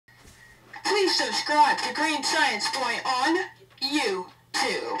Please subscribe to Green Science Boy on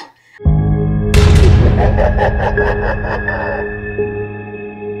YouTube.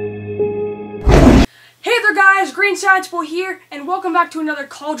 Hey there guys, GreenScienceBoy here, and welcome back to another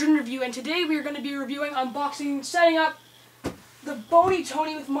Cauldron review, and today we are going to be reviewing, unboxing, and setting up the Bony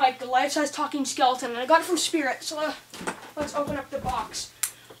Tony with Mike, the life-size talking skeleton, and I got it from Spirit, so let's open up the box.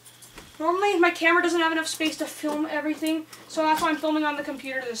 Normally my camera doesn't have enough space to film everything, so that's why I'm filming on the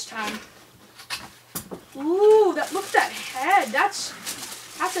computer this time. Ooh, look at that head, that's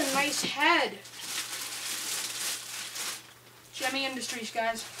a nice head. Gemmy Industries,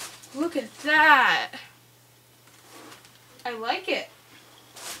 guys. Look at that. I like it.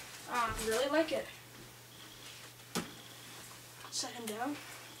 I really like it. Set him down.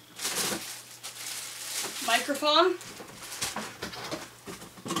 Microphone.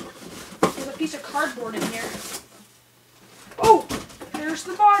 There's a piece of cardboard in here. Oh, there's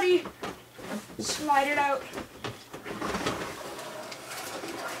the body. Slide it out.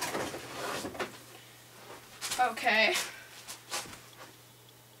 Okay.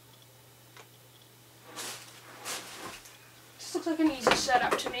 This looks like an easy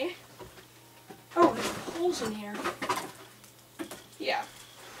setup to me. Oh, there's holes in here. Yeah.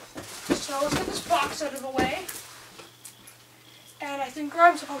 So let's get this box out of the way. And I think where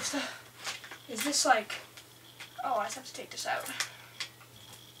I'm supposed to... Is this like... Oh, I just have to take this out.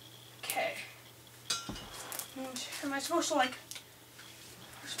 Okay. And am I supposed to like...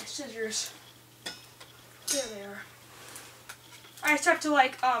 Where's my scissors? There they are. I just have to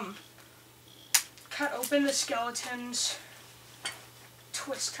like, cut open the skeleton's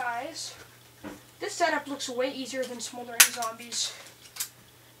twist ties. This setup looks way easier than Smoldering Zombies.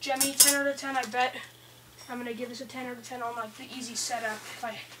 Gemmy, 10 out of 10, I bet. I'm going to give this a 10 out of 10 on like the easy setup. If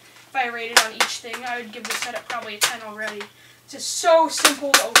I rated on each thing, I would give this setup probably a 10 already. It's just so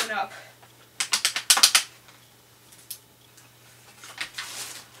simple to open up.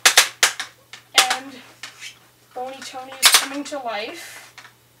 And Bony Tony is coming to life.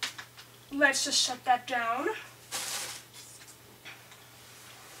 Let's just set that down.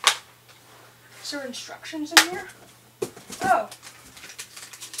 Is there instructions in here? Oh.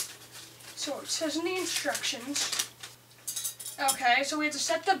 So it says in the instructions. Okay, so we have to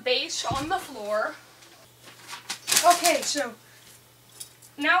set the base on the floor. Okay, so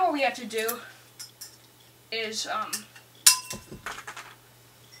now what we have to do is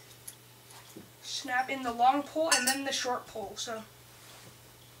snap in the long pole and then the short pole. So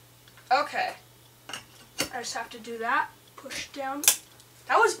okay, I just have to do that. Push down.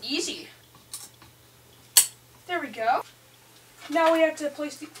 That was easy. There we go. Now we have to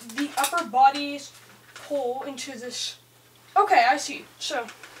place the upper body's pole into this. Okay, I see. So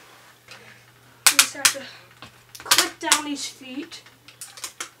we just have to clip down these feet.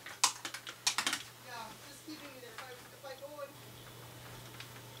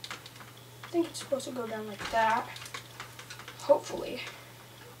 I think it's supposed to go down like that. Hopefully.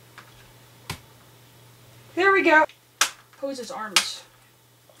 There we go. Pose his arms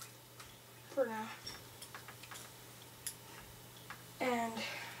for now. And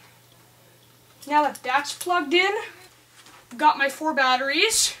now that that's plugged in, got my 4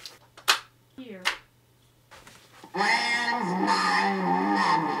 batteries. Here.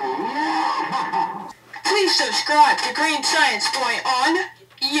 Please subscribe to Green Science Boy on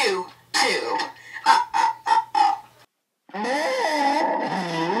YouTube.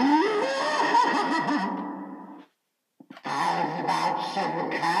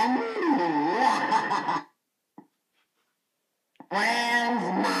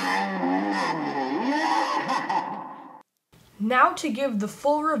 Now to give the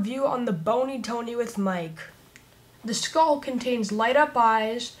full review on the Bony Tony with Mike. The skull contains light-up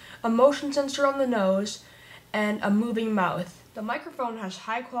eyes, a motion sensor on the nose, and a moving mouth. The microphone has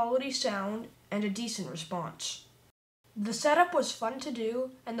high-quality sound and a decent response. The setup was fun to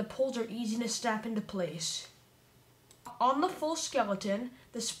do, and the poles are easy to snap into place. On the full skeleton,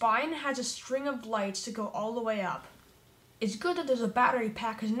 the spine has a string of lights to go all the way up. It's good that there's a battery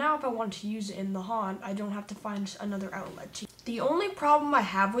pack, because now if I want to use it in the haunt, I don't have to find another outlet. The only problem I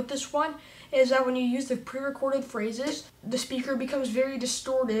have with this one is that when you use the pre-recorded phrases, the speaker becomes very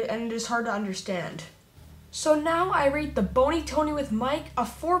distorted and it is hard to understand. So now I rate the Bony Tony with Mike a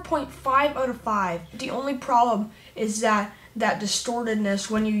 4.5 out of 5. The only problem is that distortedness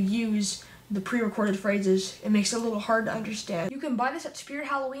when you use the pre-recorded phrases, it makes it a little hard to understand. You can buy this at Spirit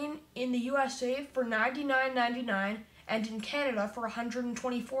Halloween in the USA for $99.99 and in Canada for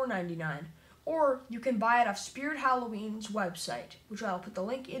 $124.99. Or you can buy it off Spirit Halloween's website, which I'll put the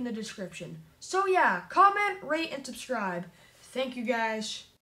link in the description. So yeah, comment, rate, and subscribe. Thank you guys.